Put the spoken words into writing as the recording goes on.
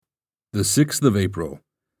The 6th of April.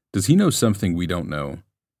 Does he know something we don't know?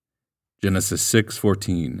 Genesis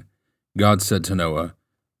 6:14. God said to Noah,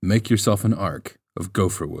 "Make yourself an ark of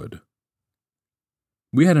gopher wood."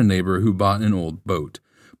 We had a neighbor who bought an old boat,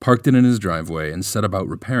 parked it in his driveway, and set about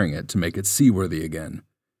repairing it to make it seaworthy again.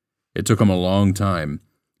 It took him a long time.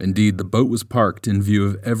 Indeed, the boat was parked in view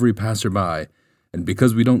of every passerby, and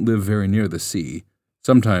because we don't live very near the sea,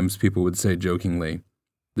 sometimes people would say jokingly,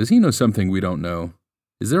 "Does he know something we don't know?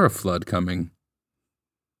 Is there a flood coming?"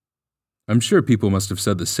 I'm sure people must have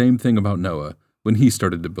said the same thing about Noah when he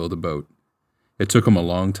started to build a boat. It took him a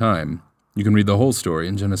long time. You can read the whole story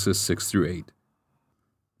in Genesis 6-8.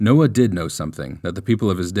 Noah did know something that the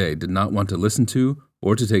people of his day did not want to listen to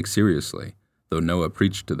or to take seriously, though Noah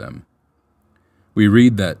preached to them. We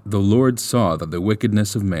read that the Lord saw that the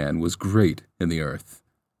wickedness of man was great in the earth,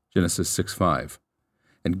 Genesis 6:5,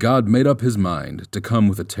 and God made up his mind to come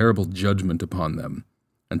with a terrible judgment upon them,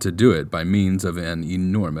 and to do it by means of an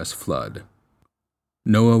enormous flood.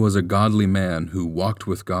 Noah was a godly man who walked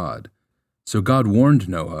with God, so God warned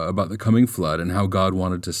Noah about the coming flood and how God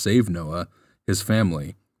wanted to save Noah, his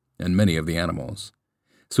family, and many of the animals.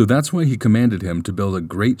 So that's why he commanded him to build a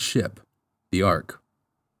great ship, the ark.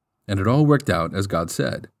 And it all worked out as God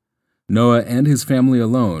said. Noah and his family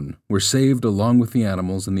alone were saved along with the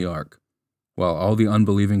animals in the ark, while all the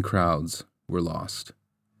unbelieving crowds were lost.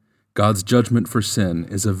 God's judgment for sin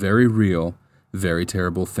is a very real, very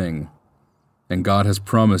terrible thing. And God has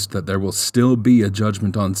promised that there will still be a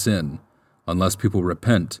judgment on sin unless people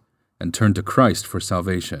repent and turn to Christ for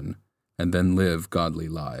salvation and then live godly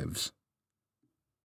lives.